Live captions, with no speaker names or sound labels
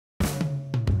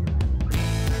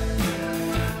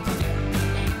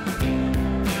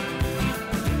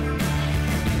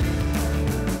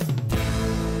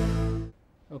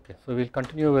so we will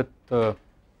continue with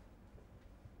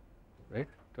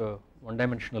one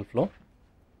dimensional flow.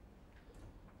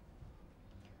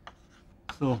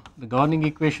 So the governing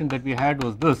equation that we had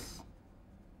was this,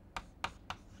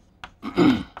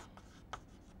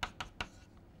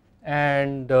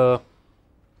 and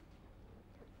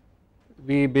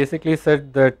we basically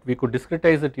said that we could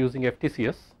discretize it using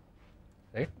FTCS,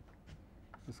 right,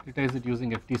 discretize it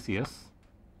using FTCS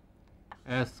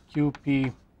as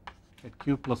QP at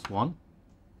Q plus 1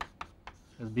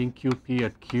 as being QP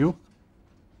at Q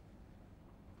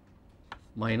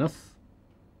minus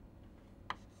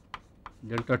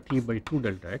delta T by 2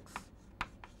 delta X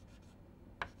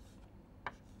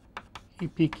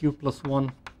EPQ plus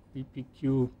 1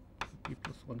 EPQ EP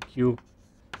plus 1 Q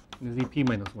is EP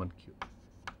minus 1 Q.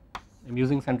 I am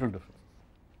using central difference.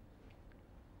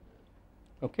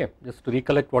 Okay, just to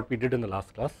recollect what we did in the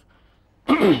last class.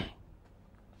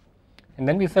 And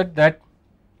then we said that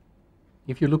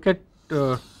if you look at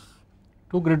two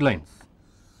grid lines,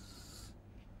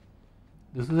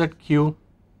 this is at Q,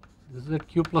 this is at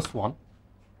Q plus 1.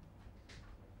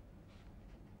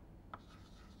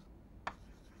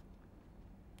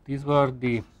 These were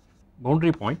the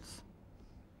boundary points,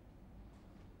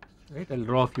 right. I will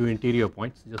draw a few interior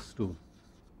points just to,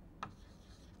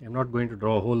 I am not going to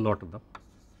draw a whole lot of them,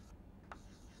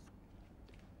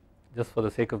 just for the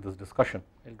sake of this discussion.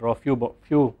 I will draw a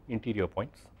few interior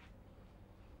points.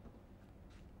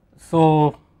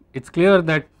 So it is clear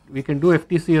that we can do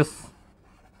FTCS,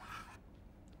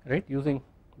 right, using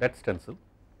that stencil,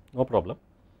 no problem.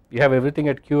 We have everything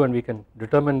at Q and we can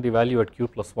determine the value at Q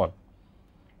plus 1.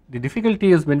 The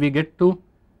difficulty is when we get to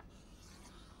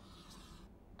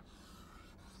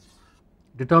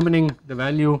determining the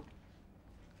value,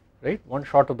 right, one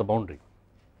short of the boundary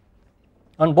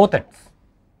on both ends.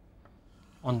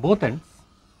 On both ends,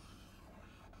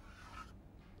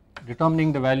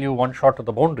 determining the value one short of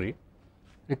the boundary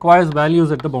requires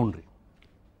values at the boundary,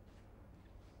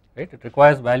 right, it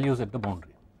requires values at the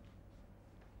boundary,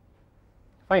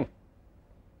 fine.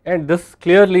 And this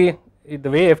clearly,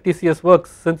 the way FTCS works,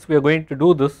 since we are going to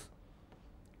do this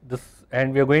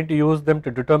and we are going to use them to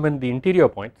determine the interior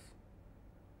points,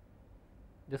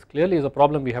 this clearly is a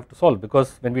problem we have to solve,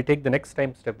 because when we take the next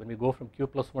time step, when we go from Q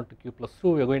plus 1 to Q plus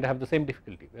 2, we are going to have the same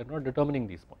difficulty. We are not determining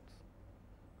these points,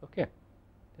 okay,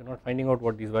 we are not finding out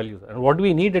what these values are. And what do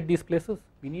we need at these places?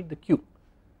 We need the Q.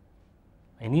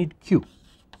 I need Q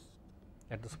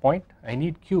at this point, I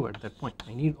need Q at that point,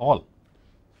 I need all,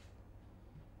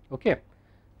 okay.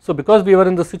 So because we were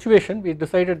in the situation, we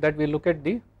decided that we look at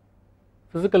the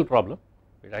physical problem,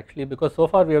 actually, because so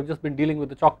far we have just been dealing with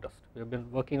the chalk dust, we have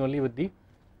been working only with the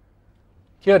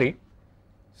theory.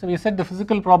 So we said the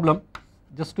physical problem,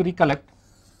 just to recollect,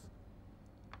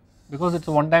 because it is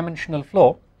a one dimensional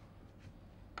flow,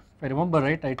 if I remember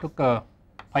right, I took a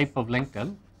pipe of length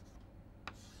L,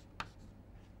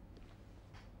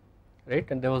 right,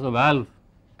 and there was a valve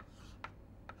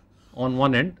on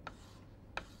one end.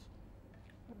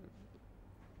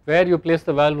 Where you place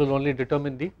the valve will only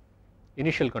determine the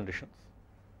initial conditions,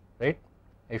 right.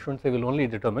 I should not say will only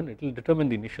determine, it will determine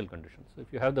the initial conditions. So if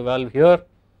you have the valve here,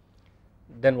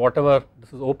 then whatever,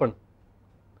 this is open,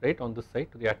 right, on this side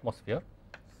to the atmosphere,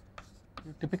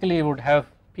 you typically would have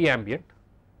P ambient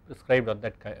prescribed on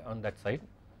that side.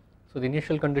 So the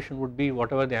initial condition would be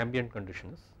whatever the ambient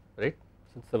condition is, right,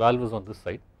 since the valve is on this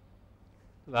side.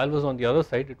 The valve is on the other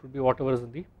side, it would be whatever is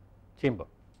in the chamber,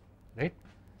 right.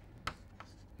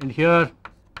 And here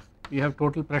we have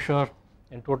total pressure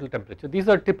and total temperature. These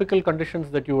are typical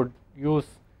conditions that you would use,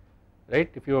 right,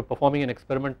 if you are performing an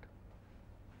experiment.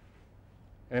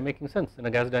 Am I making sense? In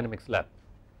a gas dynamics lab,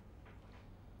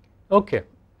 okay.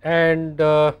 And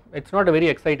it is not a very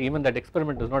exciting, even that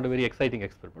experiment is not a very exciting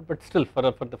experiment, but still for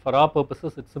our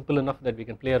purposes it is simple enough that we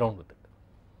can play around with it.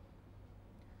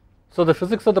 So the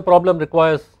physics of the problem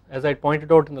requires, as I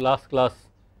pointed out in the last class,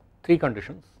 three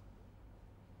conditions,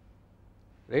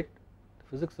 right. The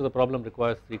physics of the problem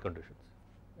requires three conditions.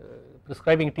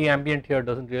 Prescribing T ambient here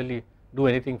does not really do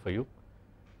anything for you,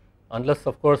 unless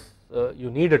of course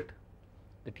you need it.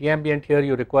 The T ambient here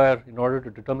you require in order to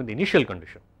determine the initial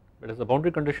condition, but as a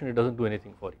boundary condition it does not do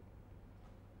anything for you,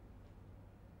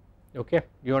 okay.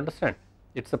 You understand,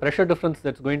 it is the pressure difference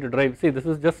that is going to drive. See, this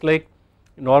is just like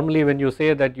normally when you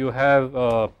say that you have,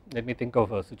 let me think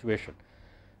of a situation.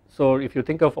 So if you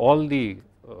think of all the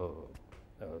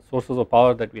sources of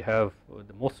power that we have,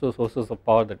 most of the sources of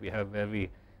power that we have where we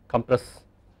compress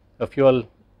a fuel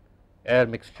air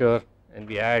mixture and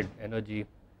we add energy,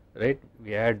 right,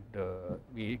 we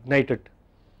ignite it,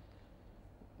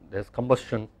 there is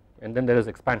combustion and then there is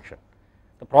expansion.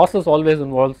 The process always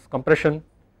involves compression,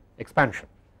 expansion.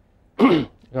 You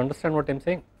understand what I am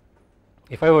saying?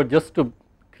 If I were just to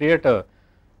create a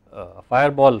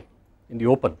fireball in the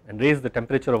open and raise the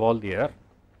temperature of all the air,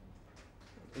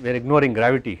 we are ignoring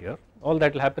gravity here, all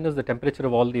that will happen is the temperature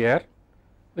of all the air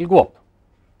will go up,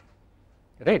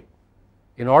 right.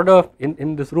 In order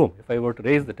in this room, if I were to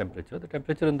raise the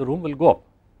temperature in the room will go up.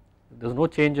 There is no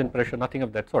change in pressure, nothing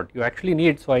of that sort. You actually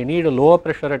need, so I need a lower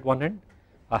pressure at one end,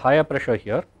 a higher pressure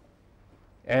here,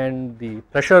 and the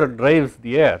pressure drives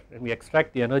the air and we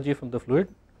extract the energy from the fluid.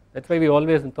 That is why we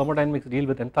always in thermodynamics deal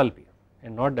with enthalpy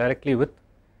and not directly with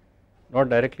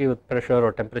pressure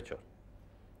or temperature,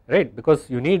 right, because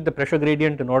you need the pressure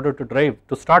gradient in order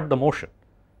to start the motion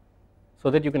so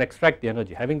that you can extract the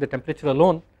energy. Having the temperature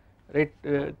alone, right,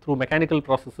 through mechanical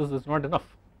processes is not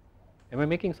enough. Am I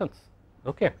making sense?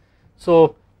 Okay.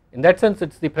 So in that sense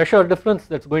it is the pressure difference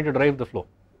that is going to drive the flow,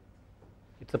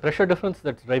 it is the pressure difference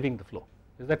that is driving the flow.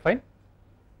 Is that fine?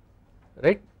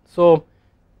 Right. So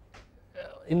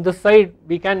in this side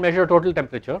we can measure total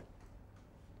temperature,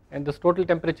 and this total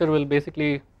temperature will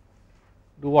basically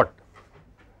do what?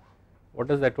 What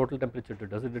does that total temperature do?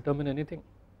 Does it determine anything?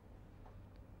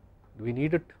 Do we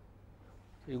need it?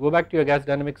 So you go back to your gas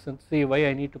dynamics and see why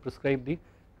I need to prescribe the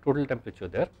total temperature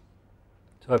there.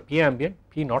 So P ambient,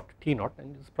 P naught, T naught,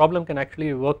 and this problem can actually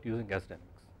be worked using gas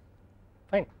dynamics.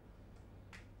 Fine.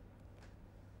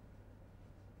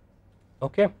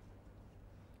 Okay.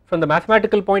 From the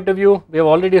mathematical point of view, we have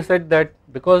already said that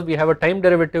because we have a time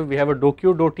derivative, we have a dou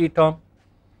q dou t term.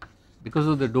 Because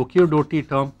of the dou q dou t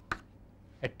term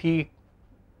at t,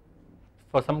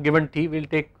 for some given t, we will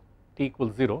take t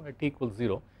equals 0, at t equals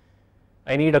 0,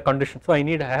 I need a condition. So I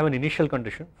have an initial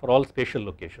condition for all spatial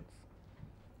locations,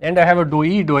 and I have a dou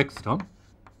e dou x term,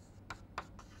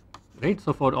 right.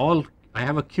 So for all I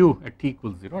have a q at t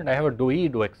equals 0 and I have a dou e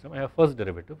dou x term, I have first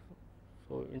derivative.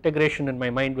 So integration in my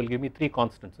mind will give me 3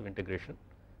 constants of integration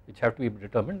which have to be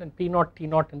determined, and P naught, T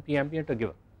naught and P ambient are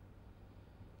given.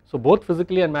 So both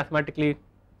physically and mathematically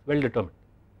well determined.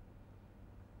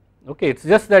 Okay, it is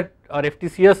just that our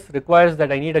FTCS requires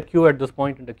that I need a Q at this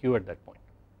point and a Q at that point.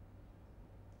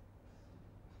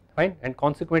 Fine, and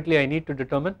consequently I need to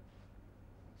determine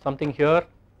something here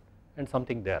and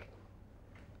something there.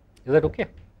 Is that okay?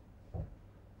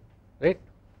 Right.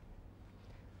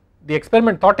 The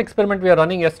thought experiment we are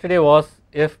running yesterday was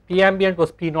if P ambient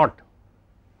was P naught,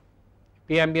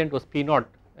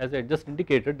 as I just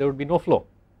indicated, there would be no flow,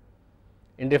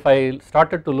 and if I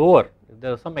started to lower, if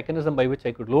there was some mechanism by which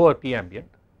I could lower P ambient,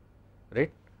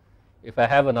 right, if I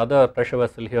have another pressure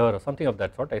vessel here or something of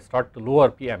that sort, I start to lower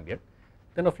P ambient,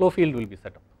 then a flow field will be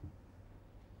set up.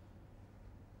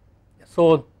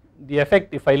 So the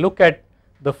effect, if I look at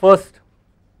the first,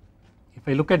 if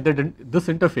I look at this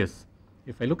interface,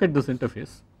 the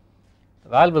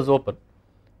valve is open.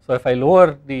 So if I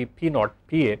lower the P naught,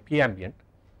 P ambient,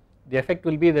 the effect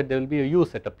will be that there will be a U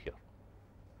set up here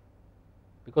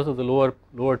because of the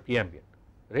lowered P ambient,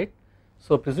 right.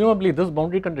 So presumably this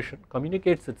boundary condition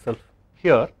communicates itself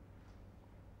here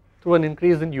through an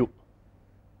increase in U.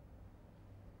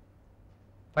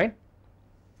 Fine.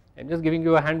 I am just giving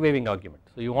you a hand waving argument.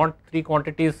 So you want 3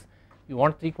 quantities,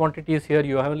 here,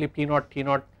 you have only P naught, T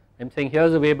naught. I am saying here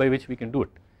is a way by which we can do it.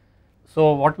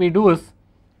 So what we do is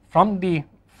from the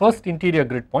first interior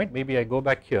grid point, maybe I go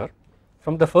back here,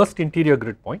 from the first interior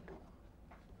grid point.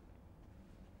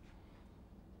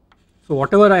 So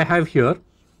whatever I have here,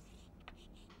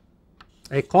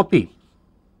 I copy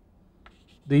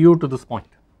the U to this point.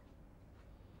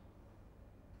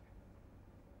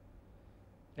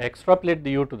 I extrapolate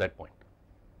the U to that point.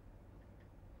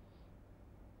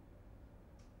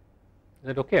 Is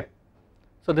that okay?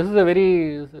 So this is a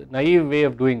very naive way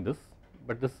of doing this,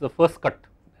 but this is the first cut.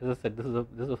 As I said, this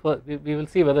is a first, we will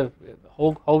see whether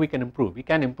how we can improve. We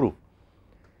can improve,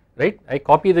 right? I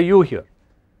copy the U here.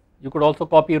 You could also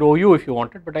copy rho U if you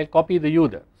wanted, but I will copy the U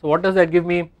there. So what does that give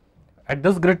me? At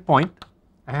this grid point,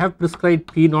 I have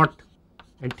prescribed P naught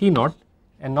and T naught,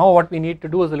 and now what we need to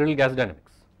do is a little gas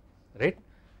dynamics, right?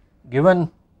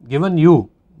 Given U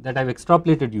that I have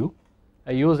extrapolated U,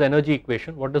 I use energy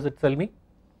equation. What does it tell me?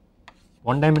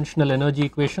 One dimensional energy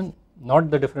equation, not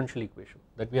the differential equation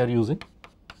that we are using,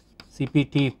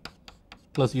 Cpt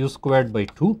plus U squared by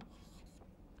 2,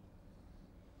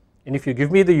 and if you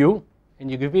give me the U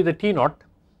and you give me the T naught,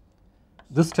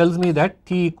 this tells me that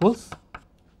T equals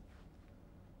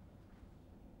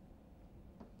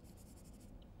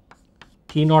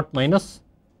T naught minus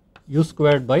U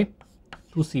squared by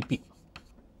 2 Cp.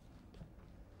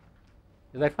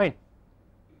 Is that fine?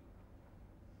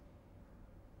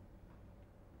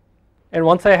 And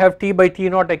once I have T by T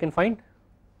naught, I can find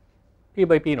P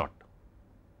by P naught.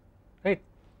 right.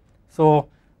 So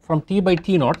from T by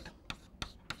T naught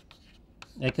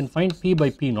I can find P by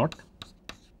P naught,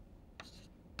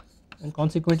 and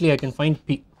consequently I can find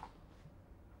P.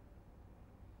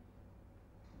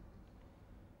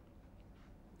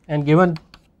 And given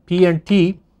P and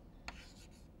T,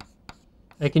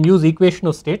 I can use equation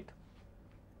of state.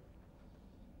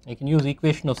 I can use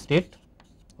equation of state,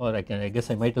 or I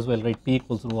guess I might as well write P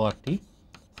equals rho RT,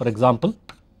 for example,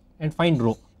 and find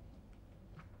rho.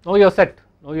 Now you are set.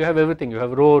 Now you have everything. You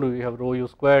have rho u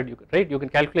squared. Right? You can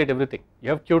calculate everything. You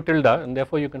have q tilde, and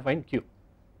therefore you can find q.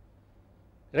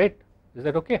 Right? Is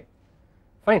that okay?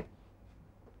 Fine.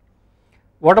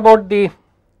 What about the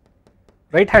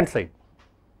right hand side?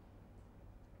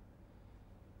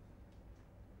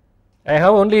 I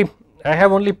have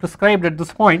only prescribed at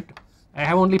this point. I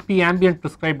have only P ambient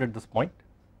prescribed at this point.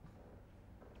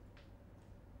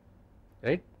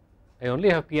 Right? I only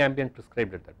have P ambient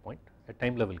prescribed at that point at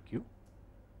time level q.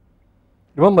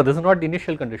 Remember, this is not the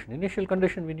initial condition. Initial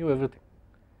condition we knew everything.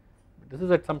 But this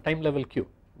is at some time level q.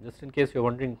 Just in case you are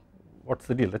wondering what's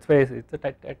the deal. That's why it's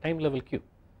at time level q.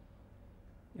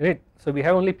 Right? So we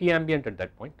have only P ambient at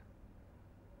that point.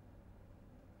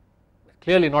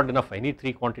 Clearly not enough. I need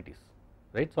 3 quantities.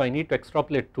 Right? So I need to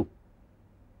extrapolate 2.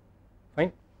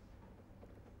 Fine.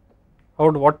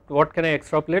 What can I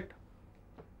extrapolate?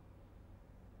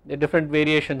 There are different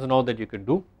variations now that you can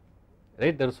do.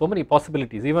 Right? There are so many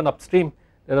possibilities. Even upstream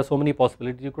there are so many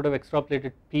possibilities. You could have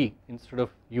extrapolated P instead of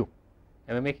U.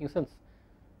 Am I making sense?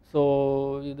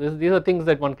 So these are things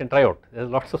that one can try out. There is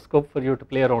lots of scope for you to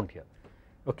play around here.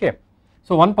 Okay.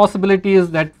 So one possibility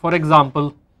is that, for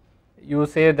example, you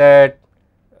say that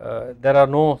there are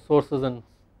no sources and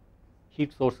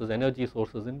heat sources, energy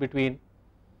sources in between,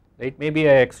 right? Maybe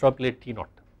I extrapolate T naught,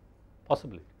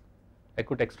 possibly. I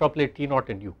could extrapolate T naught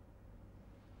and U.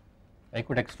 I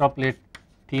could extrapolate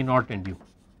T naught and U,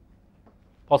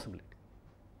 possibility.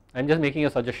 I am just making a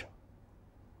suggestion,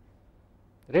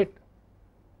 right?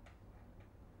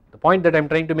 The point that I am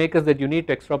trying to make is that you need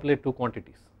to extrapolate 2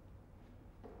 quantities.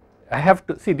 I have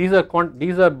to see, these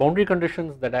are boundary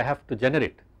conditions that I have to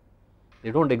generate.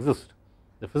 They do not exist.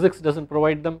 The physics does not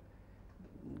provide them.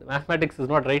 The mathematics is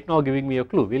not right now giving me a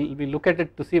clue. We'll look at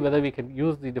it to see whether we can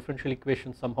use the differential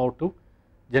equation somehow to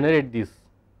generate these.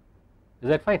 Is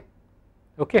that fine?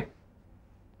 Okay.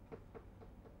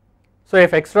 So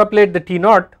if I extrapolate the T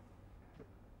naught,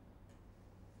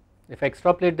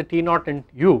 and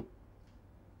U,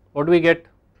 what do we get?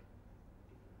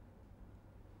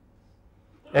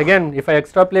 Again, if I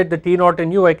extrapolate the T naught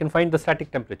and U, I can find the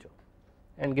static temperature,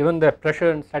 and given the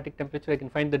pressure and static temperature I can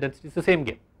find the density. It's the same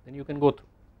game, then you can go through,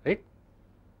 right?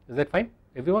 Is that fine,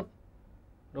 everyone?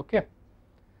 Okay.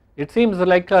 It seems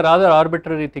like a rather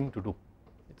arbitrary thing to do.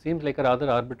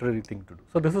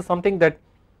 So this is something that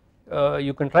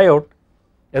you can try out.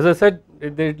 As I said,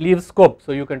 it leaves scope,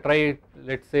 so you can try,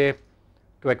 let's say,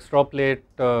 to extrapolate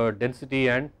density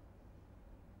and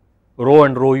rho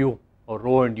and rho u, or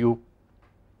rho and u.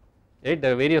 Right?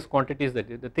 There are various quantities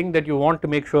that the thing that you want to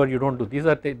make sure you don't do. These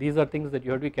are things that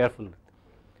you have to be careful with.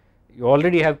 You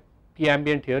already have P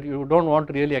ambient here. You don't want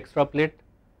to really extrapolate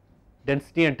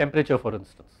density and temperature, for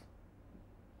instance,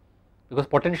 because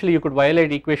potentially you could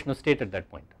violate equation of state at that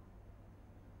point.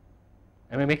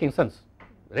 Am I making sense?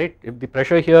 Right? If the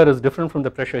pressure here is different from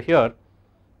the pressure here,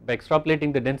 by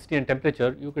extrapolating the density and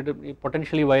temperature, you could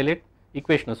potentially violate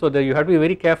equation. So there you have to be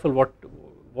very careful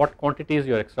what quantities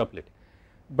you are extrapolating.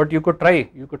 But you could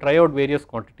try out various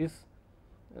quantities.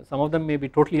 Some of them may be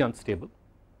totally unstable,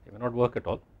 they may not work at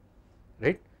all,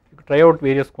 right? You could try out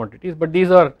various quantities, but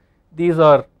these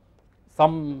are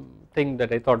something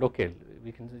that I thought, okay,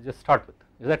 we can just start with.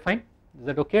 Is that fine? Is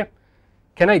that okay?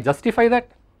 Can I justify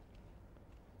that?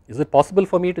 Is it possible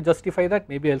for me to justify that?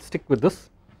 Maybe I will stick with this.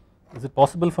 Is it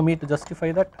possible for me to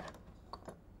justify that?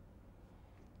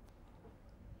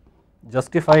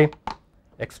 Justify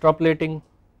extrapolating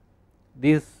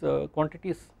these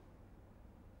quantities.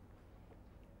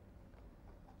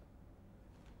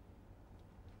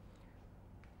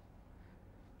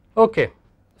 Okay,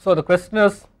 so the question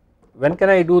is, when can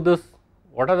I do this?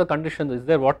 What are the conditions? Is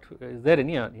there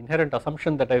any inherent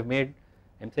assumption that I have made?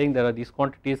 I am saying there are these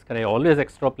quantities. Can I always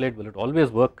extrapolate? Will it always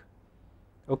work?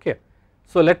 Okay,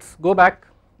 so let's go back.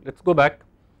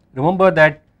 Remember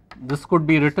that this could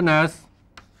be written as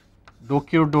dou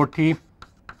q dou t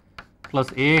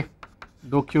plus a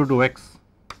dou q dou x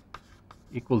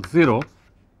equals 0,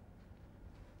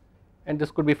 and this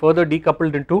could be further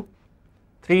decoupled into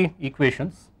 3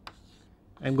 equations.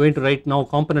 I am going to write now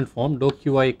component form: dou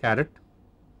qi caret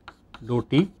dou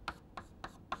t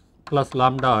plus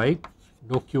lambda I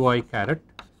dou qi caret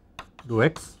dou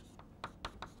x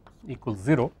equals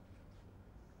 0,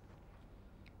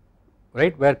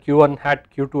 right, where q1 hat,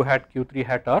 q2 hat, q3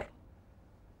 hat are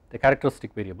the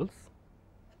characteristic variables.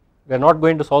 We are not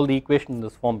going to solve the equation in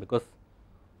this form because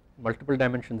multiple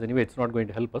dimensions anyway, it is not going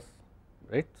to help us,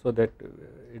 right, so that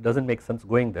it does not make sense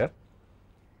going there,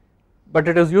 but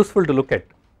it is useful to look at.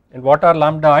 And what are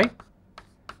lambda I?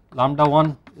 Lambda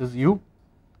 1 is u,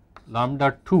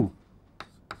 lambda 2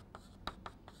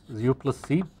 is u plus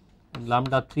c, and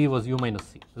lambda 3 was u minus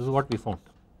c. This is what we found.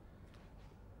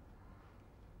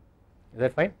 Is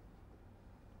that fine?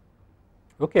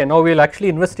 Okay, now we will actually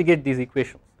investigate these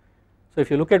equations. So if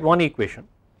you look at one equation,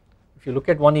 you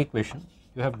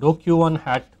have dou q1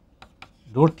 hat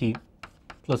dou t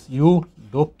plus u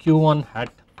dou q1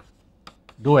 hat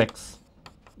dou x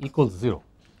equals 0.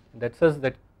 That says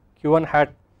that q1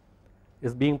 hat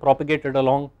is being propagated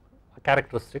along a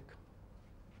characteristic.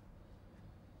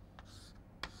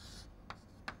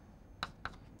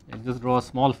 I will just draw a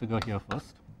small figure here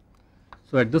first.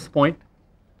 So at this point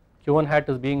q1 hat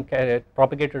is being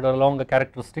propagated along a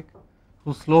characteristic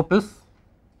whose slope is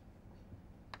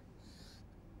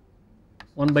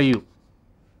 1 by u,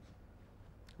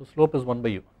 whose slope is 1 by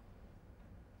u.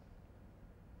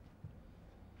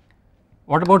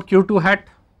 What about q2 hat?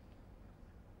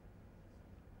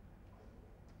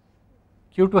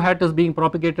 q2 hat is being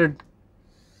propagated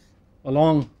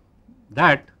along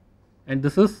that, and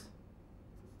this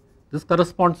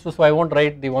corresponds to, so I will not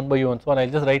write the 1 by u and so on, I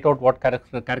will just write out what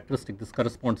characteristic this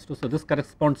corresponds to. So this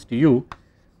corresponds to u,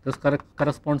 this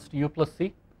corresponds to u plus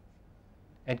c,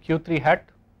 and q3 hat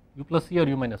u plus c or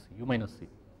u minus c, u minus c,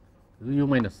 this is u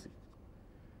minus c,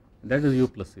 that is u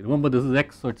plus c. Remember this is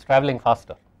x, so it is travelling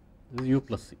faster, this is u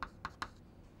plus c.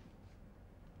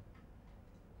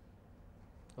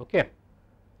 Okay.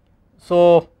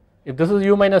 So if this is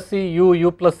u minus c,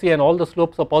 u plus c, and all the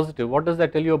slopes are positive, what does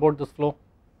that tell you about this flow?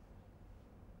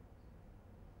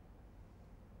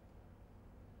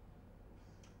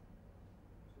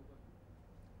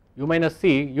 U minus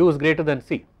c, u is greater than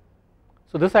c.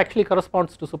 So this actually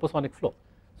corresponds to supersonic flow.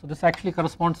 So this actually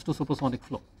corresponds to supersonic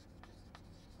flow.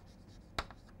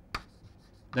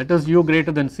 That is u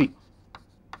greater than c.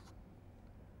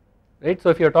 Right.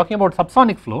 So if you are talking about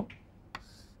subsonic flow,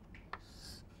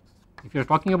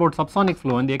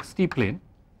 in the xt plane,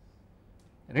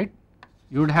 right,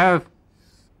 you would have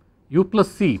u plus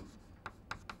c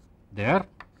there,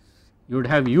 you would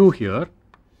have u here,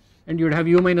 and you would have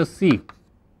u minus c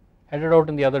headed out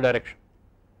in the other direction.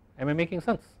 Am I making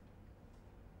sense?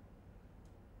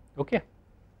 Okay,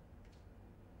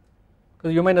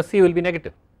 because u minus c will be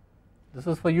negative. This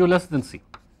is for u less than c.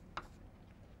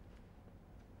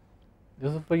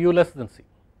 This is for u less than c.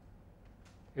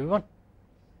 Everyone?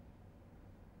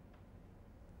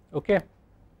 Okay.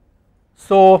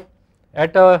 So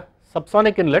at a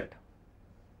subsonic inlet,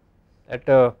 at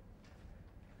a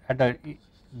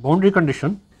boundary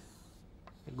condition,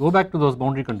 go back to those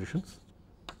boundary conditions.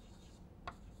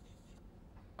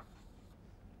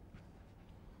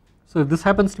 So if this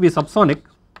happens to be subsonic,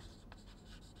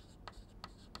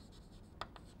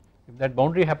 if that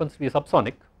boundary happens to be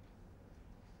subsonic,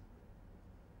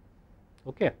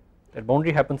 okay, that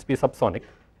boundary happens to be subsonic,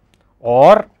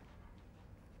 or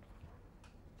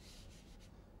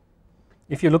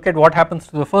if you look at what happens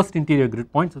to the first interior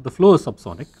grid points, if the flow is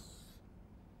subsonic,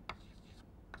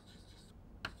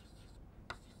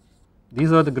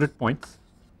 these are the grid points.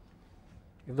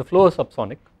 If the flow is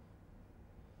subsonic,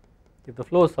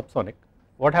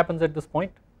 what happens at this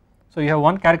point? So you have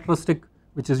one characteristic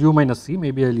which is u minus c,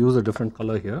 maybe I will use a different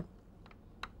color here,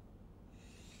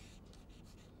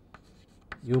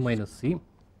 u minus c. You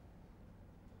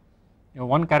have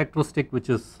one characteristic which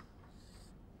is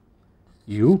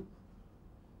u,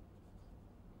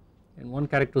 and one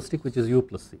characteristic which is u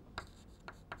plus c.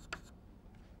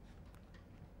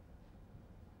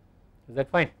 Is that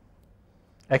fine?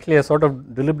 Actually I sort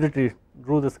of deliberately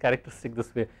drew this characteristic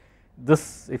this way.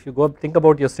 This, if you go think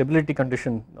about your stability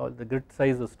condition, the grid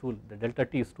size is too, the delta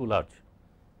t is too large.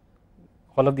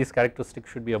 All of these characteristics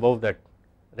should be above that,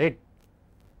 right?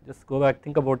 Just go back,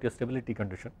 think about your stability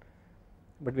condition,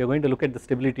 but we are going to look at the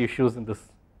stability issues in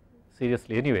this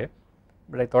seriously anyway,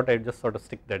 but I thought I would just sort of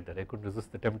stick that there. I could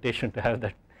resist the temptation to have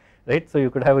that, right? So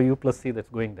you could have a u plus c that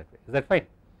is going that way. Is that fine?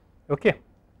 Okay.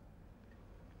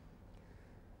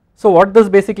 So what this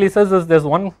basically says is there is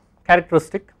one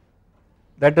characteristic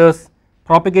that is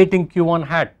propagating q1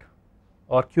 hat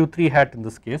or q3 hat in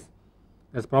this case,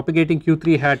 as propagating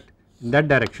q3 hat in that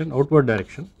direction, outward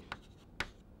direction,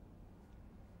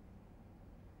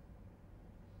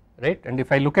 right. And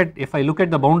if I look at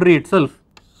the boundary itself,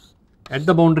 at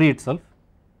the boundary itself,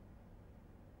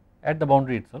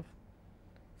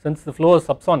 since the flow is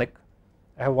subsonic,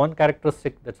 I have one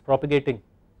characteristic that is propagating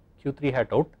q3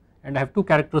 hat out, and I have two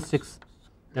characteristics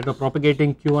that are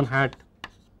propagating q1 hat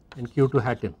and q2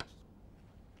 hat in.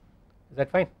 Is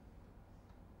that fine?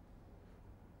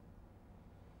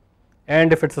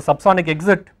 And if it is a subsonic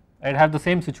exit, I would have the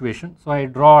same situation. So I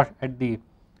draw at the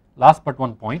last but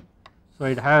one point. So I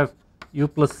would have u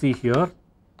plus c here,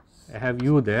 I have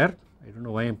u there, I do not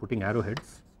know why I am putting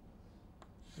arrowheads,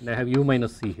 and I have u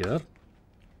minus c here.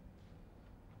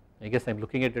 I guess I am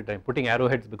looking at it, I am putting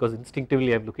arrowheads because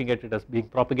instinctively I am looking at it as being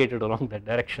propagated along that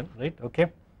direction, right,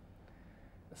 okay.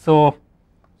 So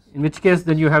in which case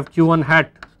then you have q1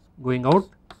 hat going out,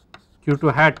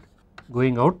 q2 hat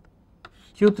going out,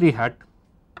 q3 hat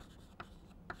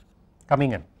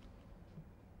coming in,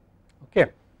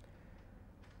 okay.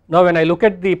 Now when I look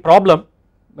at the problem,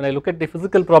 when I look at the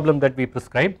physical problem that we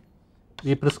prescribe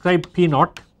P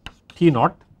naught, T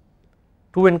naught,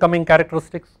 two incoming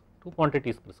characteristics, two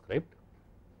quantities prescribed,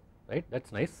 right, that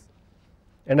is nice,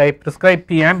 and I prescribe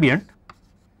P ambient,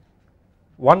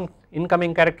 one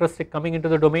incoming characteristic coming into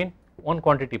the domain, one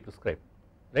quantity prescribed,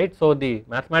 right. So the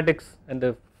mathematics and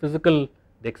the physical,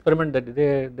 the experiment, that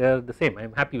they are the same, I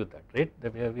am happy with that, right,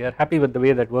 we are happy with the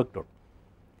way that worked out,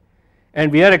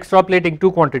 and we are extrapolating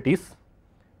two quantities.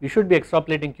 We should be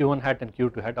extrapolating q1 hat and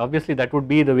q2 hat, obviously that would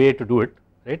be the way to do it,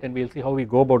 right, and we will see how we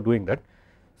go about doing that.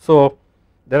 So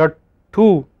there are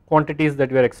two quantities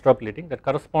that we are extrapolating that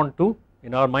correspond to,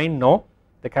 in our mind now,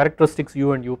 the characteristics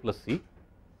u and u plus c,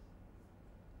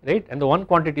 right, and the one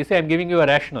quantity, say I am giving you a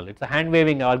rational, it is a hand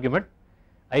waving argument,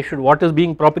 I should, what is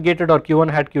being propagated are q1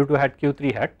 hat, q2 hat,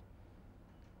 q3 hat,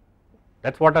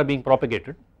 that is what are being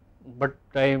propagated, but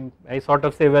I sort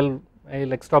of say, well, I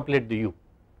will extrapolate the u,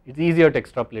 it is easier to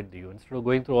extrapolate the u instead of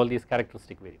going through all these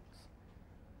characteristic variables,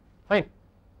 fine,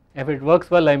 if it works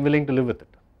well I am willing to live with it,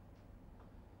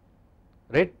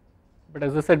 right, but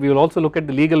as I said we will also look at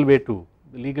the legal way to,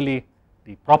 the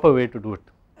proper way to do it.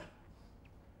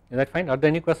 Is that fine? Are there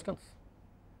any questions?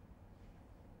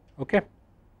 Okay.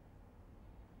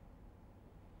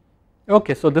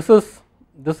 Okay, so this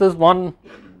is one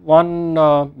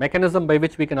mechanism by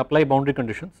which we can apply boundary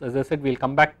conditions. As I said, we will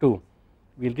come back to,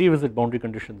 we will revisit boundary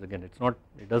conditions again.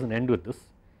 It does not end with this,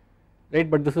 right?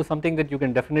 But this is something that you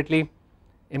can definitely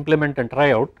implement and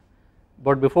try out.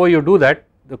 But before you do that,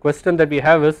 the question that we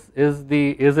have is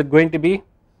it going to be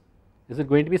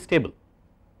stable?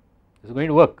 Is it going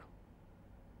to work?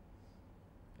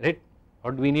 Right?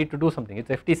 Or do we need to do something? It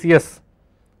is FTCS.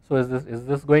 So is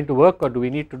this going to work, or do we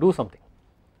need to do something?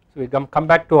 So we come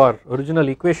back to our original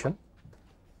equation.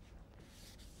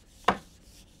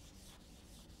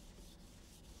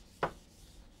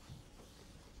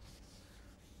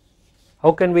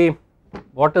 How can we,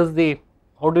 how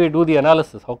do we do the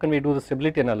analysis? How can we do the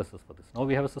stability analysis for this? Now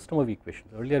we have a system of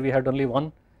equations. Earlier we had only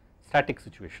one static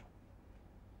situation.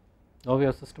 Now we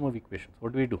have a system of equations.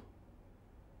 What do we do?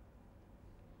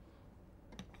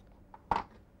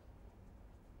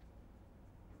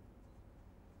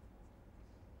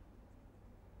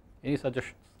 Any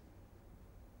suggestions?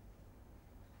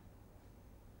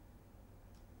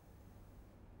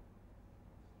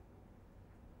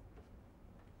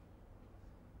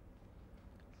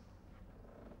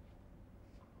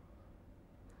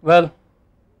 Well,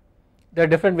 there are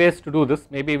different ways to do this.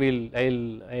 Maybe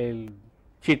I'll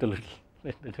cheat a little.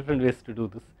 There are different ways to do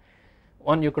this.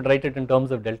 One, you could write it in terms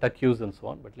of delta q's and so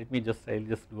on, but I'll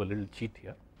just do a little cheat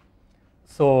here.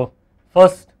 So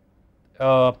first,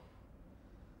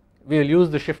 we will use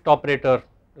the shift operator,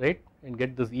 right, and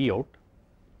get this E out.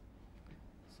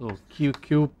 So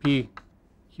QP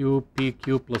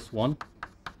Q plus 1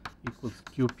 equals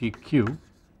QPQ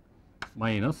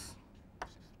minus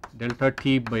delta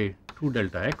T by 2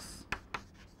 delta X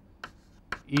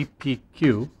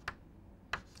EPQ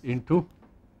into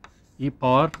e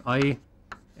power I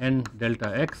n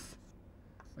delta X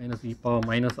minus e power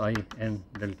minus I n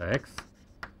delta X.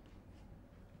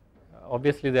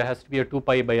 Obviously there has to be a 2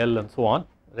 pi by L and so on,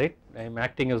 right. I am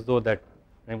acting as though that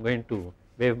I am going to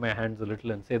wave my hands a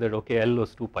little and say that okay, L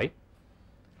was 2 pi,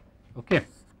 okay.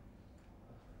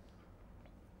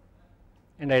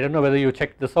 And I do not know whether you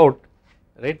checked this out,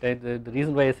 right. The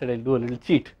reason why I said I will do a little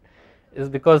cheat is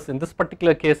because in this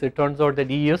particular case it turns out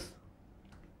that E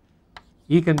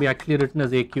can be actually written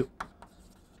as AQ,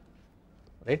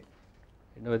 right.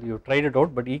 I don't know whether you tried it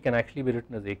out, but E can actually be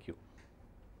written as AQ.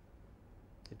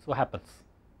 It so happens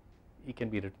E can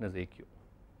be written as AQ,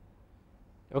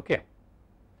 okay.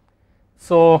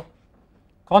 So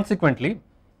consequently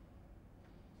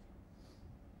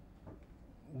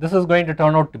this is going to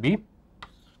turn out to be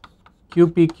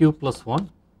QPQ plus 1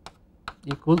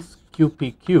 equals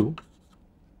QPQ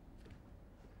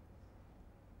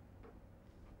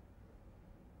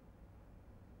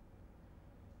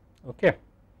Okay.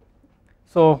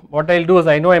 So what I will do is,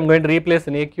 I know I am going to replace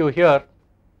an AQ here,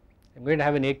 I am going to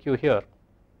have an AQ here,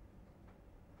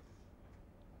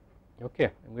 okay,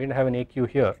 I am going to have an AQ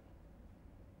here.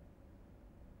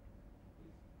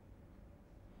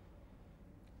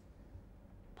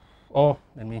 Oh,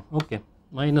 let me, okay,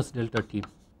 minus delta t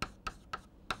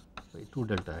by 2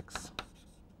 delta x.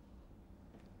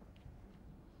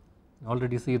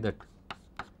 Already see that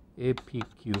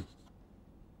APQ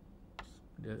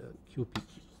QPQ.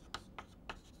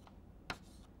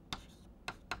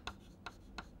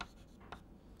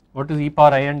 What is e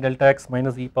power I n delta x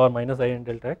minus e power minus I n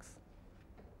delta x?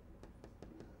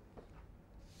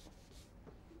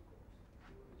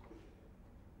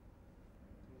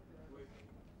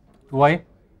 Two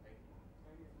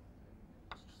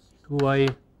I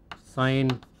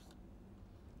sine,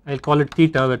 I will call it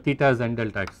theta, where theta is n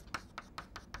delta x.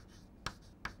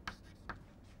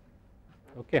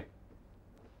 Okay.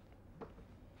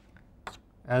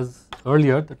 As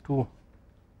earlier, the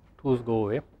twos go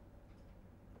away.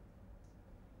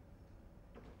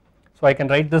 So I can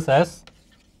write this as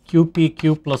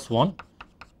QPQ plus 1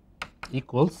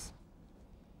 equals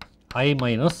I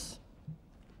minus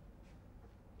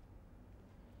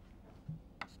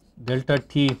delta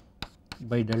t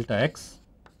by delta x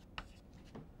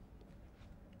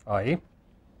I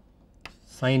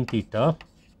sin theta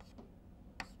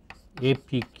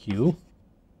APQ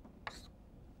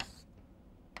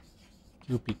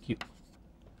QPQ,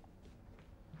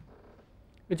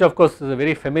 which of course is a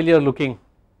very familiar looking,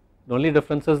 the only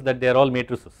difference is that they are all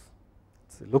matrices.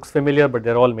 It looks familiar, but they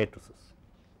are all matrices.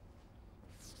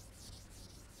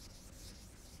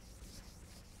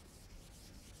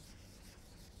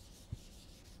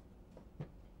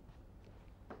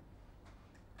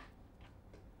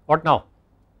 What now?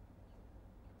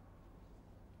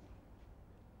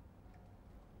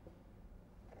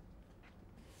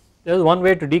 There is one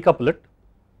way to decouple it.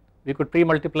 We could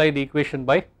pre-multiply the equation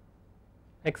by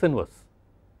x inverse,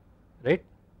 right,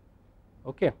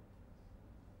 okay,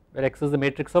 where x is the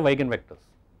matrix of eigenvectors.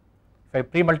 If I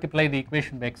pre-multiply the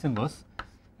equation by x inverse,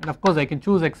 and of course I can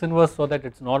choose x inverse so that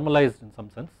it is normalized in some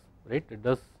sense, right, it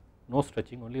does no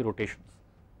stretching, only rotations.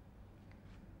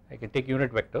 I can take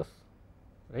unit vectors,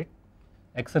 right,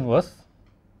 x inverse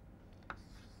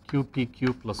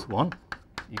QPQ plus 1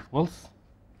 equals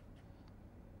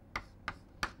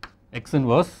x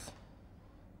inverse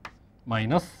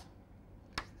minus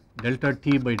delta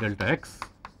t by delta x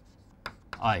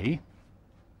I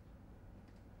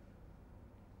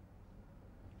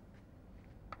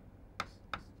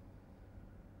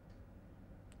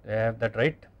have that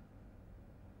right,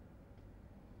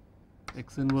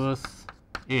 x inverse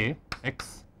A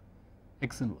x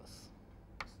inverse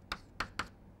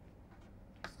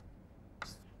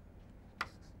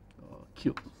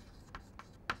Q.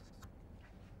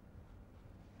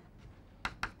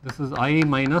 This is I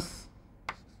minus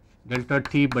delta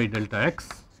t by delta x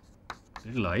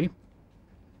little I,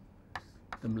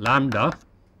 then lambda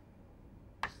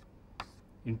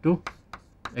into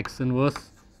x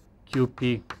inverse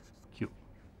QPQ.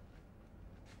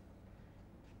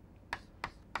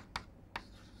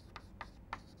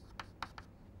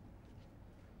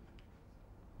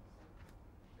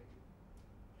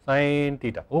 Sin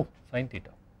theta, oh sin theta,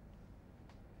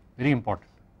 very important.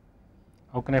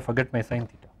 How can I forget my sin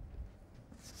theta?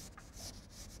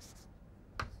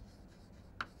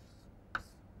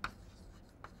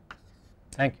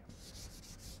 Thank you.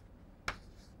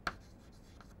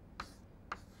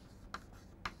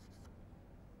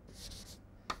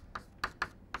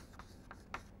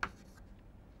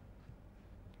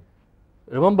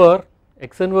 Remember,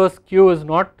 x inverse q is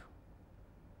not,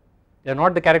 they are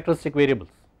not the characteristic variables,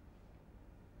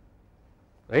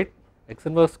 right, x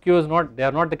inverse q is not, they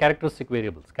are not the characteristic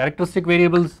variables. Characteristic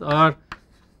variables are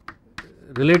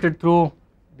related through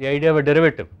the idea of a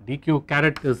derivative, dq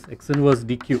caret is x inverse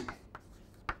dq.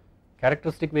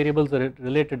 Characteristic variables are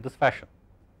related this fashion,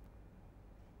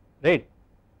 right.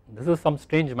 This is some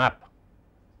strange map,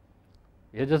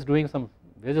 we are just doing some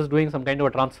kind of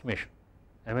a transformation.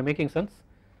 Am I making sense?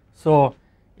 So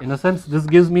in a sense this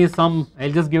gives me some, I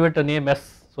will just give it a name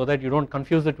S so that you do not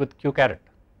confuse it with q caret,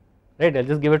 right, I will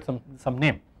just give it some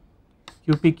name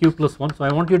QPQ plus 1. So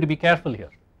I want you to be careful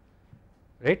here,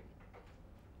 right,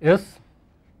 is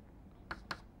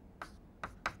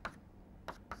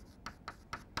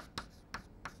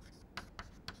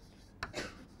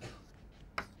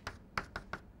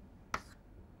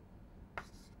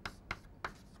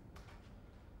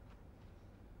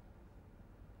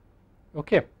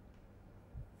okay.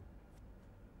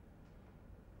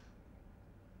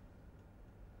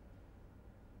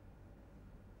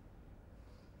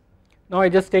 Now I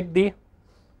just take the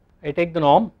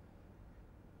norm,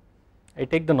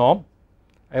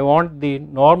 I want the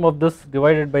norm of this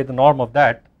divided by the norm of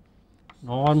that,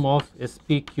 norm of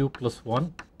SPQ plus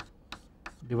 1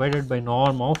 divided by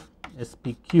norm of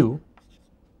SPQ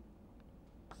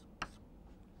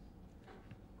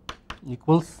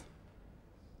equals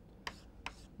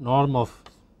norm of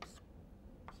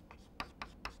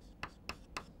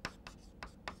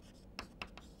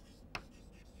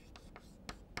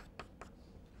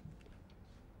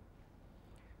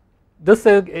this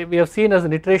we have seen as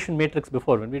an iteration matrix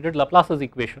before when we did Laplace's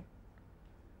equation,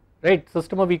 right,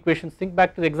 system of equations. Think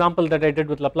back to the example that I did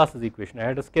with Laplace's equation. I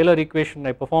had a scalar equation,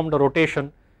 I performed a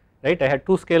rotation, right, I had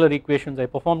two scalar equations, I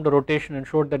performed a rotation and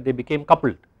showed that they became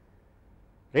coupled,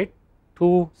 right,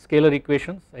 two scalar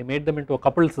equations, I made them into a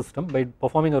coupled system by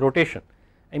performing a rotation.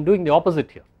 I am doing the opposite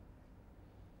here,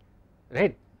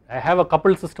 right, I have a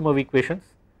coupled system of equations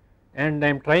and I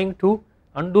am trying to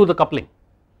undo the coupling,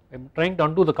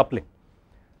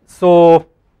 So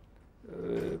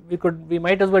we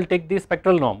might as well take the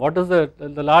spectral norm. What is the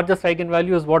largest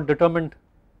eigenvalue is what determined,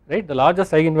 right, the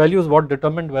largest eigenvalue is what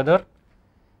determined whether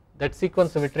that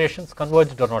sequence of iterations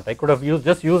converged or not. I could have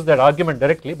just used that argument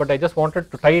directly, but I just wanted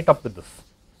to tie it up with this.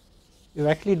 We have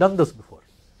actually done this before,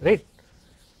 right,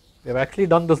 we have actually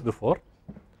done this before.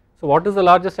 So what is the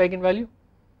largest eigenvalue?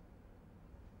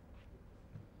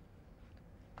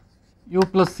 U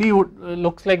plus C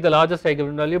looks like the largest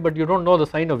eigenvalue, but you do not know the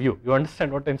sign of U, you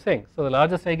understand what I am saying. So the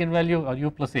largest eigenvalue are U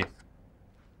plus A.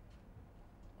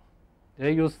 Did I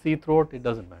use C throughout? It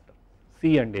does not matter,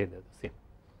 C and A they are the same,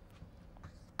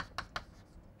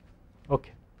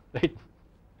 okay, right,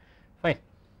 fine.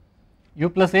 U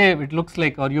plus A it looks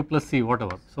like, or U plus C,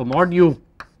 whatever. So mod U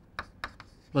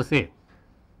plus A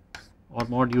or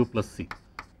mod U plus C,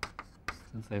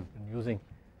 since I have been using,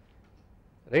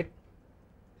 right.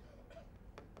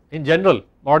 In general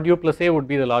mod U plus A would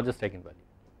be the largest eigenvalue,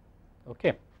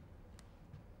 okay.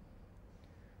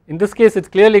 In this case it is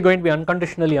clearly going to be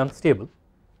unconditionally unstable,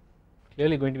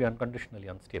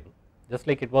 just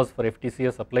like it was for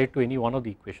FTCS applied to any one of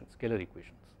the equations, scalar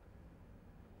equations.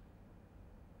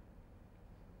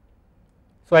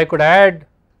 So I can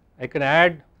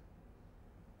add,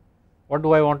 what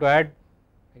do I want to add?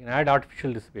 I can add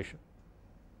artificial dissipation,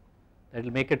 that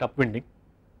will make it upwinding,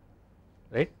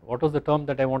 right. What was the term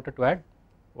that I wanted to add?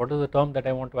 What is the term that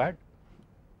I want to add?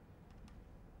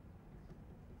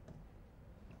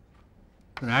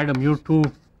 You can add a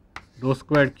mu2 dou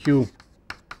squared q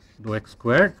dou x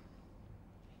squared,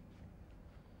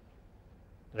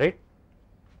 right,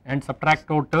 and subtract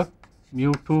out a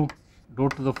mu2 dou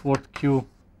to the fourth q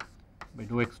by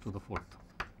dou x to the fourth.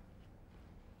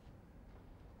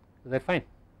 Is that fine?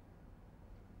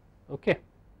 Okay.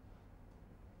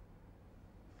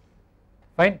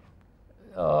 Fine.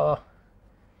 I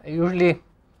usually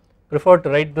prefer to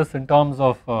write this in terms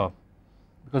of,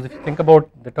 because if you think about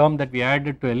the term that we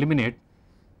added to eliminate,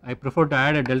 I prefer to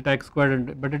add a delta x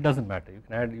squared, but it does not matter, you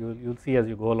can add, you will see as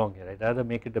you go along here, I rather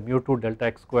make it a mu2 delta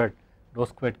x squared dou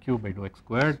squared q by dou x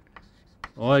squared,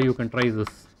 or you can try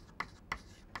this.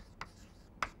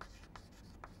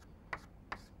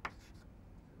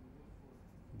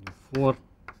 U4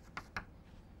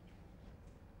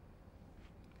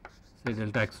 say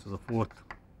delta x to the fourth,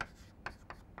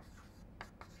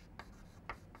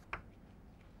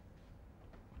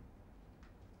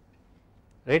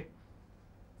 right,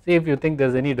 see if you think there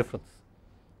is any difference.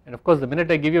 And of course the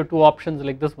minute I give you two options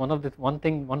like this,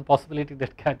 one possibility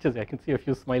that catches, I can see a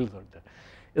few smiles out there,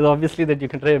 is obviously that you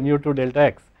can try a mu2 delta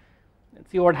x and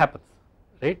see what happens,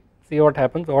 right, see what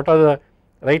happens. What are the,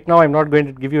 right now I am not going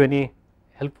to give you any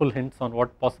helpful hints on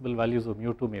what possible values of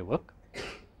mu2 may work,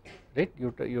 right,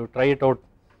 you try it out,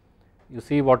 you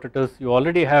see what it is. You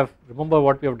already have, remember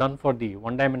what we have done for the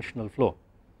one dimensional flow,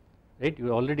 right,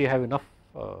 you already have enough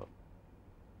of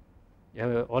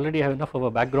a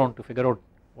background to figure out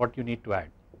what you need to add,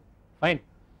 fine.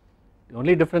 The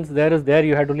only difference there is, there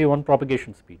you had only one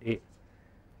propagation speed A,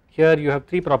 here you have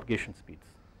three propagation speeds,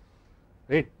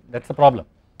 right, that is the problem.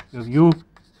 You have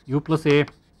U plus A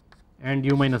and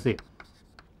U minus A,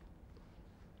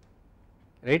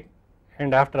 right,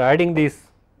 and after adding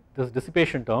this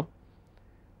dissipation term,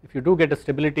 if you do get a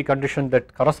stability condition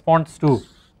that corresponds to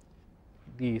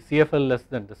the CFL less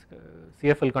than this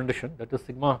CFL condition, that is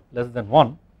sigma less than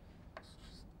 1,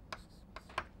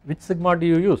 which sigma do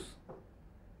you use,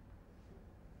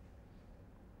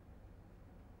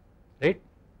 right,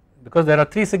 because there are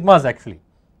three sigmas actually.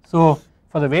 So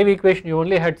for the wave equation you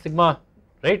only had sigma,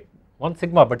 right, one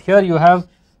sigma, but here you have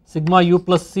sigma u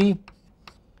plus c,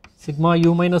 sigma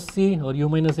u minus c or u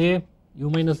minus a,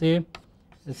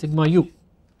 is sigma u.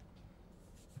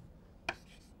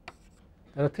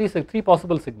 There are three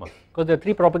possible sigmas because there are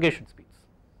 3 propagation speeds,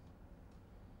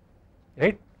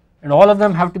 right, and all of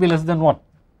them have to be less than 1.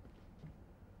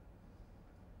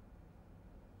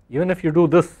 Even if you do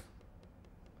this,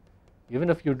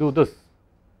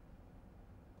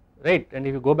 right, and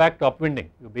if you go back to upwinding,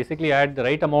 you basically add the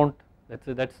right amount.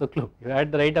 That's the clue. You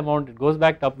add the right amount, it goes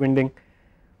back to upwinding.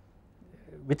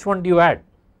 Which one do you add?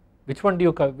 Which one do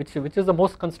you which is the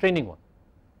most constraining one?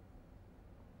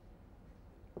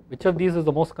 Which of these is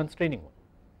the most constraining one?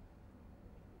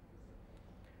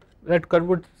 That curve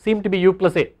would seem to be u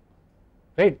plus a,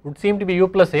 right? Would seem to be u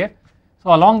plus a.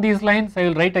 So along these lines, I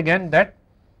will write again that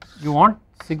you want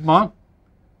sigma,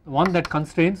 the one that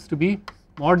constrains, to be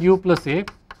mod u plus a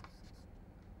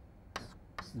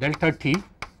delta t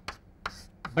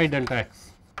by delta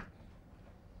x.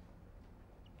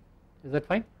 Is that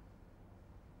fine?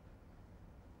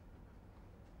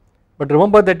 But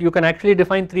remember that you can actually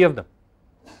define 3 of them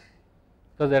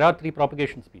because there are 3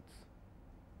 propagation speeds.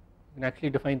 You can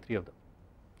actually define 3 of them.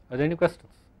 Are there any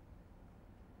questions?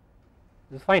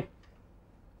 This is fine.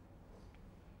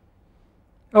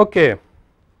 Okay.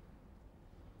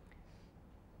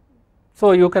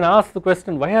 So you can ask the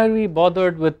question, why are we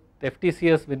bothered with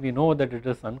FTCS when we know that it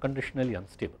is unconditionally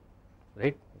unstable,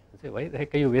 right? You say, why the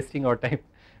heck are you wasting our time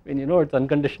when you know it's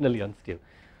unconditionally unstable?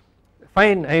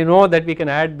 Fine, I know that we can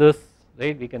add this,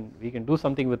 right? We can do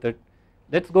something with it.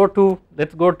 Let's go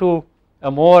to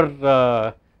a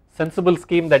more sensible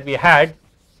scheme that we had,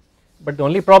 but the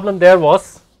only problem there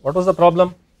was, what was the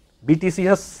problem?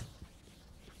 BTCS.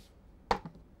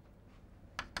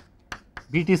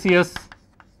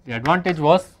 The advantage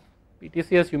was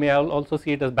BTCS, you may also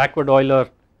see it as backward Euler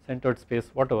centered space,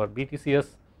 whatever.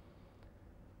 BTCS,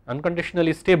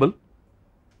 unconditionally stable,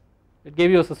 it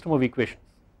gave you a system of equations,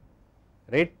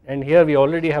 right, and here we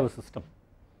already have a system.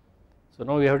 So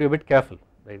now we have to be a bit careful,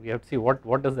 right, we have to see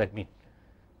what does that mean.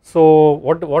 So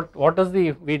what does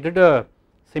we did a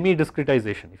semi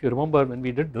discretization. If you remember when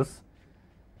we did this,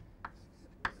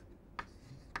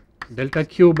 delta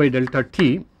q by delta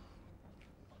t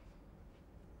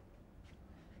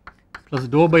plus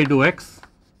dou by dou x,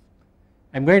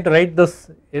 I am going to write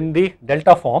this in the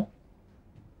delta form,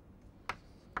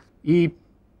 E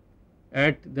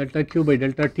at delta q by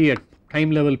delta t at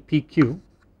time level pq,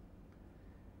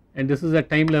 and this is at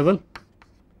time level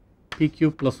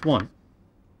pq plus 1,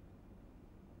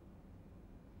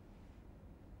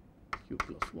 q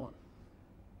plus 1.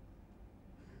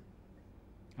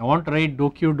 I want to write dou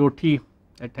q dou t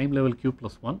at time level q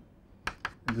plus 1,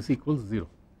 and this equals 0.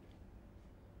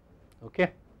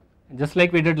 Okay, and just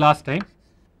like we did last time,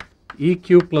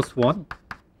 EQ plus 1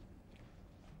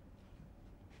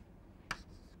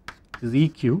 is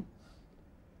EQ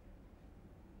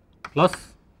plus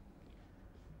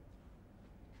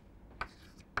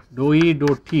dou E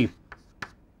dou t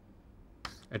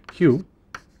at q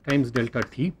times delta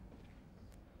t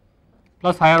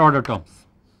plus higher order terms.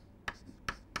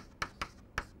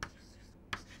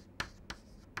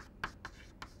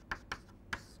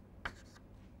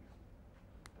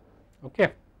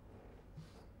 Okay.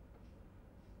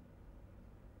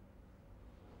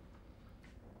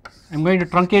 I am going to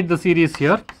truncate the series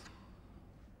here.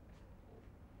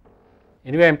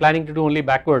 Anyway, I am planning to do only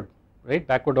backward, right,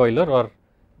 backward Euler or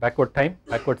backward time,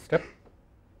 backward step.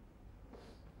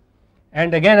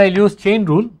 And again I will use chain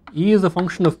rule. E is a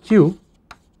function of q.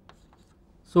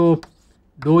 So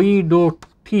dou E dou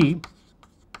t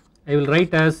I will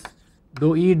write as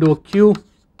dou E dou q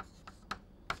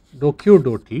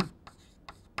dou t.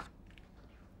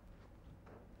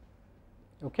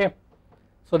 Okay,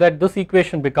 so that this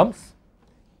equation becomes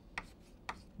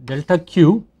delta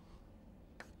q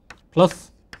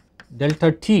plus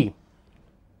delta t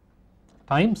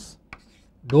times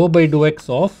dou by dou x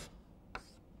of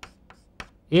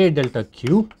a delta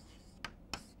q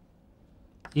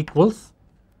equals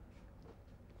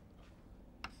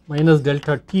minus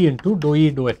delta t into dou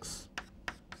E dou x.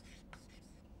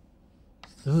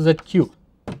 This is at q,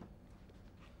 this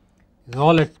is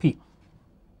all at p.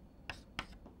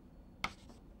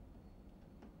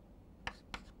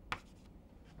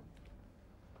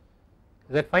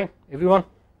 Is that fine, everyone?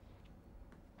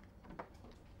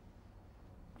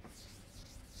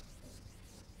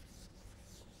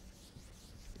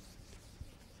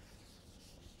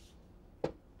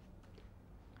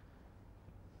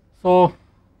 So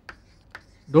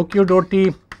dou q dou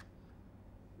t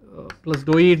plus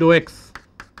dou E dou x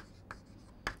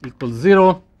equals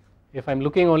 0 if I am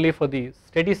looking only for the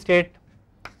steady state,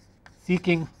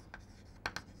 seeking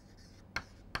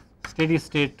steady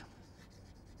state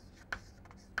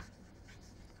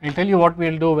I will tell you what we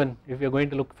will do when if we are going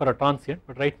to look for a transient,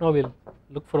 but right now we will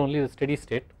look for only the steady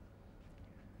state.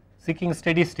 Seeking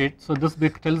steady state, so this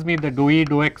bit tells me that dou E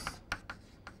dou x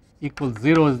equals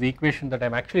 0 is the equation that I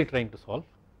am actually trying to solve.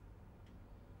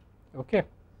 Okay,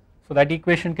 so that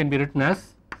equation can be written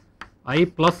as I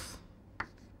plus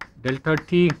delta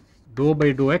t dou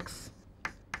by dou x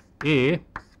A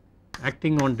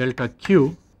acting on delta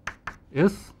q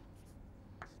is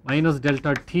minus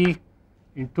delta t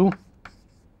into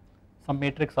some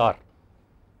matrix R.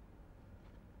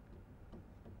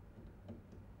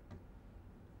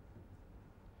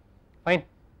 Fine.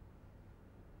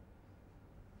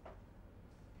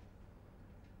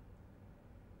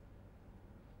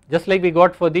 Just like we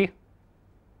got for the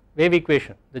wave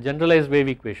equation, the generalized wave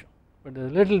equation, but there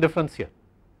is a little difference here.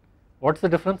 What is the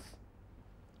difference?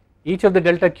 Each of the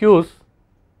delta q's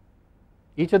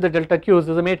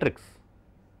is a matrix, it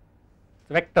is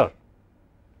a vector.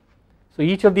 So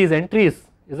each of these entries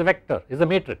is a vector, is a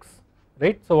matrix,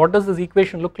 right. So what does this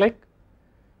equation look like?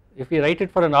 If we write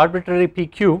it for an arbitrary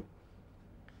PQ,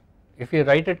 if we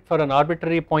write it for an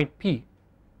arbitrary point P,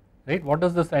 right, what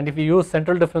does this, and if we use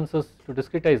central differences to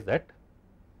discretize that,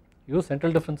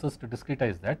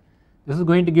 this is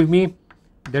going to give me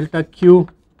delta q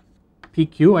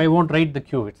PQ, I will not write the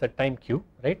q, it is at time q,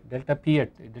 right, delta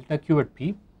q at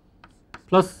P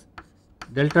plus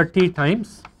delta t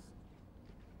times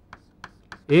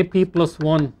AP plus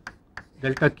 1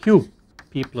 delta q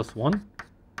P plus 1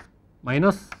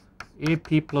 minus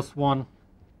AP plus 1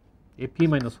 AP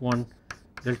minus 1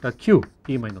 delta q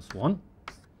P minus 1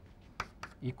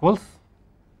 equals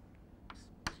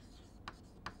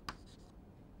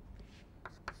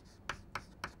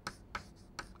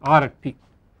R at P.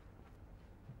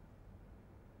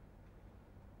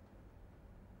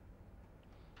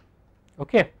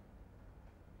 Okay.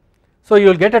 So you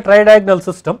will get a tridiagonal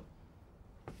system,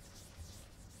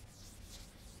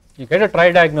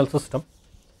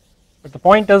 but the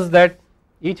point is that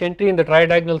each entry in the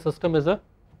tridiagonal system is a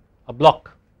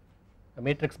block, a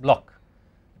matrix block.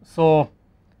 So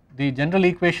the general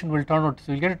equation will turn out,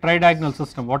 so you will get a tridiagonal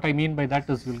system. What I mean by that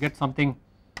is you will get something,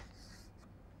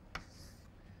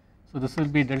 so this will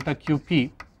be delta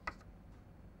QP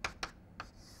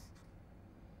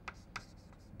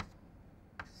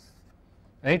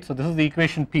right. So this is the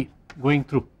equation P going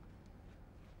through,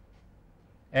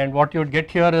 and what you would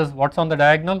get here is what is on the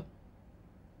diagonal,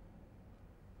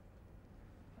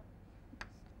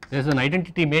 there is an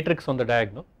identity matrix on the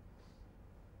diagonal,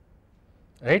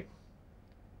 right.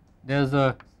 There is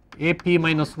a AP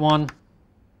minus 1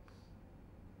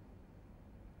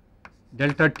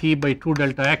 delta t by 2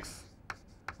 delta x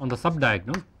on the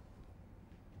subdiagonal,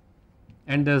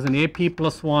 and there is an AP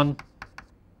plus 1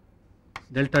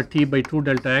 delta t by 2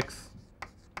 delta x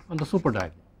on the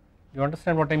superdiagonal. You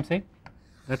understand what I am saying?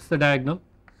 That is the diagonal,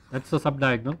 that is the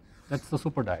subdiagonal, that is the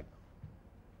superdiagonal.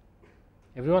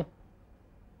 Everyone?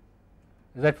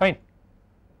 Is that fine?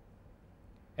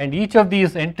 And each of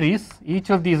these entries is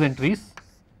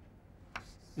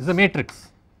a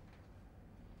matrix.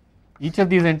 Each of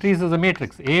these entries is a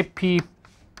matrix, AP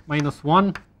minus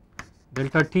 1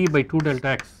 delta t by 2 delta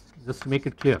x, just to make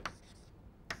it clear,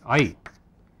 I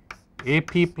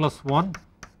AP plus 1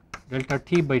 delta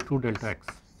t by 2 delta x,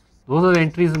 those are the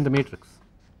entries in the matrix.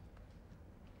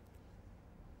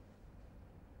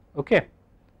 Okay.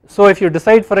 So if you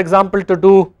decide, for example, to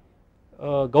do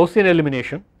Gaussian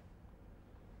elimination,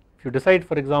 if you decide,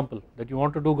 for example, that you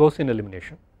want to do Gaussian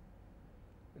elimination,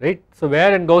 right. So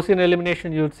where in Gaussian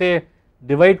elimination you would say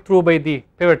divide through by the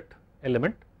pivot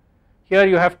element, here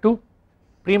you have to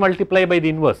pre-multiply by the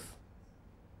inverse.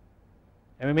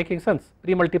 Am I making sense?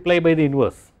 Pre-multiply by the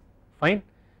inverse, fine.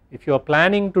 If you are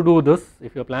planning to do this,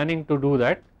 if you are planning to do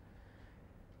that,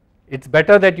 it is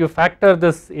better that you factor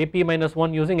this AP minus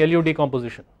 1 using LU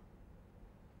decomposition,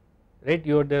 right.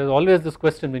 There is always this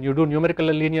question when you do numerical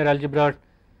linear algebra,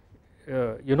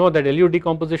 you know that LU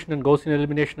decomposition and Gaussian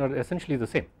elimination are essentially the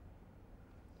same,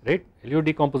 right. LU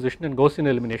decomposition and Gaussian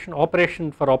elimination,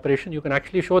 operation for operation, you can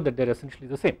actually show that they are essentially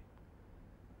the same.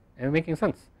 Am I making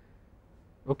sense?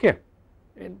 Okay.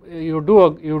 And you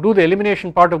do the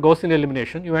elimination part of Gaussian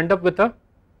elimination, you end up with a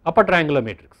upper triangular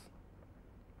matrix.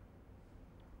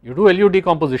 You do LU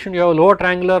decomposition, you have a lower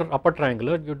triangular, upper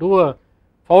triangular, you do a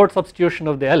forward substitution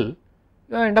of the L,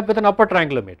 you end up with an upper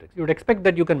triangular matrix. You would expect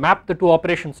that you can map the two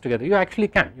operations together, you actually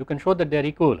can, you can show that they are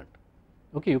equivalent,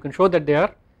 okay, you can show that they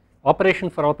are operation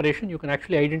for operation, you can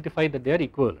actually identify that they are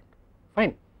equivalent,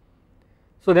 fine.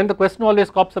 So then the question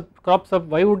always crops up,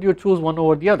 why would you choose one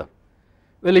over the other?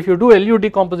 Well, if you do LU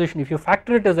decomposition, if you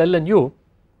factor it as L and U,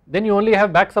 then you only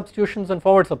have back substitutions and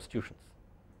forward substitutions,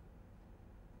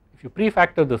 if you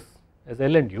prefactor this as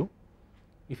L and U,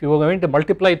 if you were going to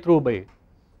multiply through by,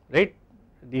 right,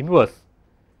 the inverse,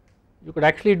 you could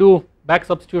actually do back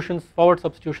substitutions, forward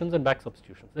substitutions and back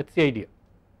substitutions, that is the idea,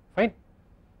 fine.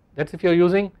 That is if you are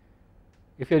using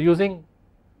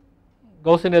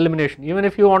Gaussian elimination. Even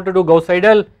if you want to do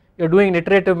Gauss-Seidel, you are doing an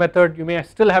iterative method, you may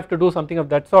still have to do something of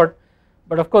that sort,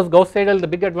 but of course Gauss-Seidel, the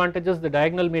big advantage is the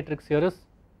diagonal matrix here is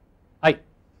I,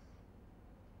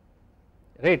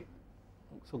 right.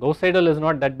 So Gauss-Seidel is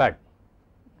not that bad,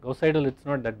 Gauss-Seidel it is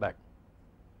not that bad.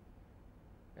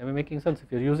 Am I making sense? If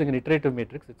you are using an iterative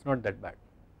matrix, it is not that bad.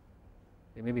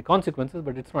 There may be consequences,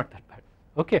 but it is not that bad.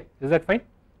 Okay, is that fine,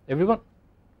 everyone?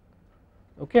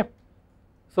 Okay.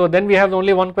 So then we have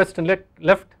only one question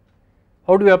left.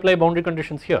 How do we apply boundary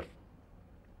conditions here?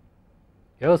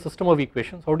 You have a system of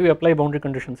equations. How do we apply boundary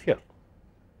conditions here?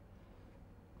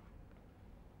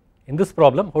 In this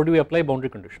problem, how do we apply boundary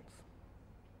conditions?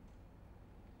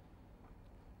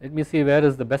 Let me see where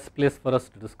is the best place for us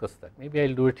to discuss that. Maybe I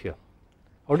will do it here.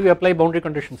 How do we apply boundary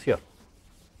conditions here?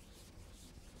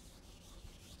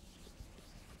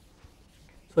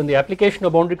 So in the application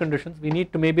of boundary conditions, we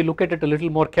need to maybe look at it a little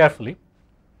more carefully.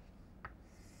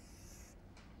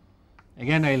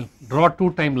 Again I will draw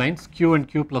two timelines, q and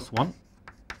q plus 1.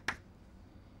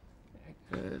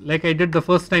 Like I did the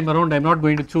first time around, I am not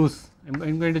going to choose, I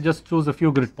am going to just choose a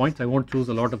few grid points, I will not choose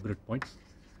a lot of grid points,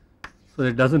 so that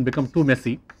it does not become too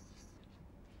messy,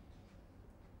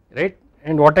 right.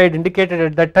 And what I had indicated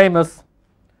at that time is,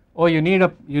 oh, you need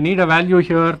a value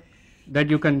here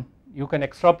that you can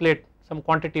extrapolate some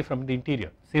quantity from the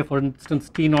interior, say for instance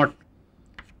T naught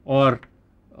or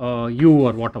U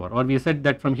or whatever, or we said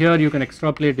that from here you can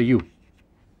extrapolate a U,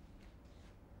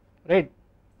 right.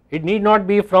 It need not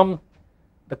be from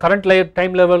the current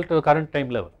time level to the current time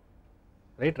level,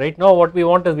 right. Right now what we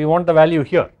want is we want the value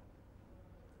here.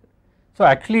 So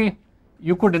actually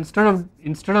you could instead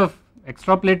of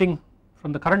extrapolating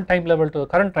from the current time level to the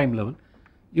current time level,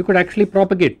 you could actually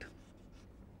propagate.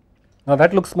 Now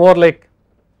that looks more like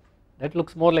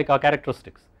our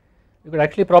characteristics. You could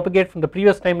actually propagate from the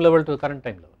previous time level to the current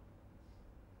time level.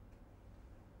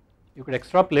 You could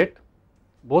extrapolate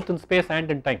both in space and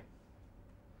in time.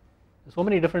 There are so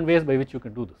many different ways by which you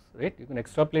can do this, right. You can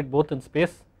extrapolate both in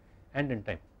space and in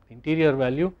time. The interior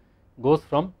value goes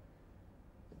from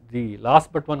the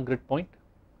last but one grid point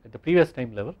at the previous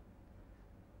time level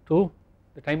to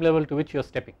the time level to which you are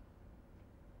stepping,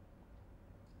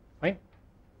 fine,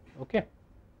 okay.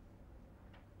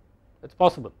 That is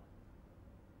possible.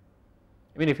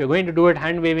 I mean if you are going to do it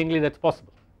hand wavingly, that is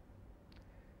possible.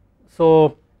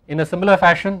 So in a similar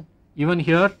fashion, even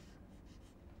here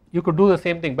you could do the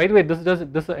same thing. By the way,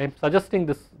 I am suggesting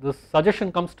this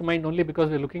suggestion comes to mind only because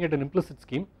we are looking at an implicit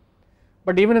scheme,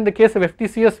 but even in the case of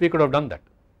FTCS we could have done that.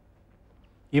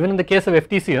 Even in the case of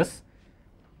FTCS,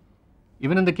 you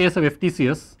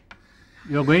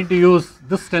are going to use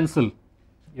this stencil.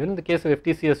 Even in the case of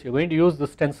FTCS, you are going to use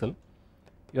this stencil.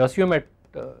 You assume at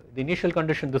the initial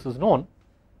condition this is known,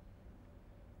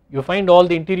 you find all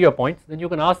the interior points, then you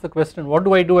can ask the question, what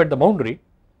do I do at the boundary,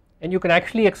 and you can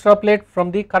actually extrapolate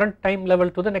from the current time level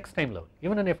to the next time level,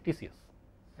 even in FTCS.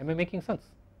 Am I making sense?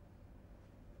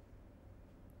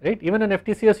 Right, even in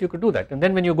FTCS you could do that, and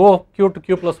then when you go q to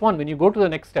q plus 1, when you go to the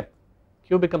next step,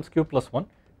 q becomes q plus 1,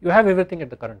 you have everything at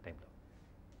the current time level.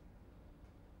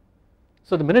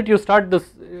 So the minute you start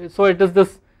this, so it is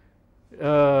this,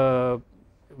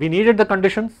 we needed the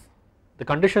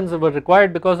conditions were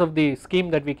required because of the scheme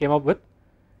that we came up with.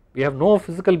 We have no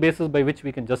physical basis by which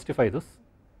we can justify this.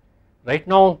 Right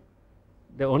now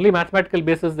the only mathematical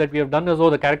basis that we have done is, oh,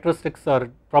 the characteristics are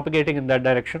propagating in that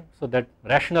direction, so that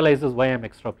rationalizes why I am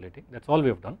extrapolating, that is all we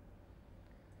have done.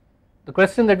 The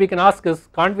question that we can ask is,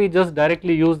 can't we just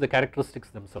directly use the characteristics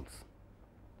themselves?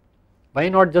 Why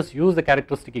not just use the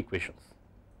characteristic equations?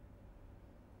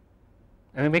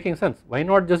 Am I making sense? Why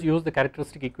not just use the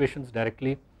characteristic equations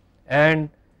directly and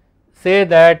say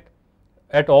that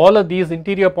at all of these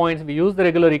interior points we use the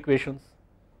regular equations,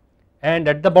 and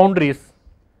at the boundaries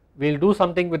we will do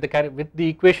something with the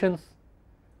equations,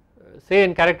 say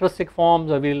in characteristic forms,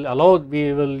 or we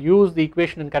will use the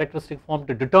equation in characteristic form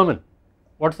to determine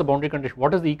what is the boundary condition,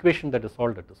 what is the equation that is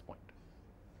solved at this point.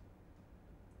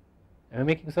 Am I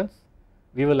making sense?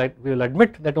 We will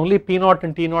admit that only P naught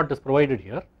and T naught is provided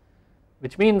here,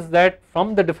 which means that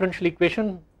from the differential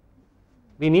equation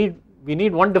we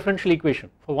need one differential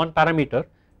equation for one parameter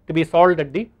to be solved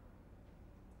at the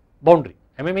boundary.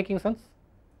 Am I making sense?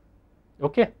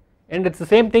 Okay, and it is the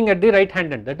same thing at the right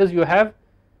hand end, that is you have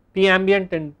P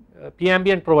ambient and P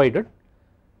ambient provided,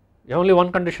 you have only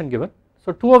one condition given,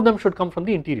 so two of them should come from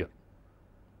the interior.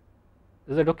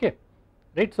 is that okay,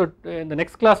 right. So in the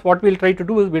next class what we will try to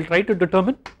do is we will try to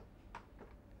determine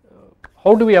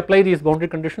how do we apply these boundary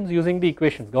conditions using the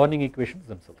equations, governing equations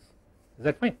themselves, is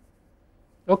that fine,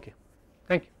 okay,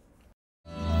 thank you.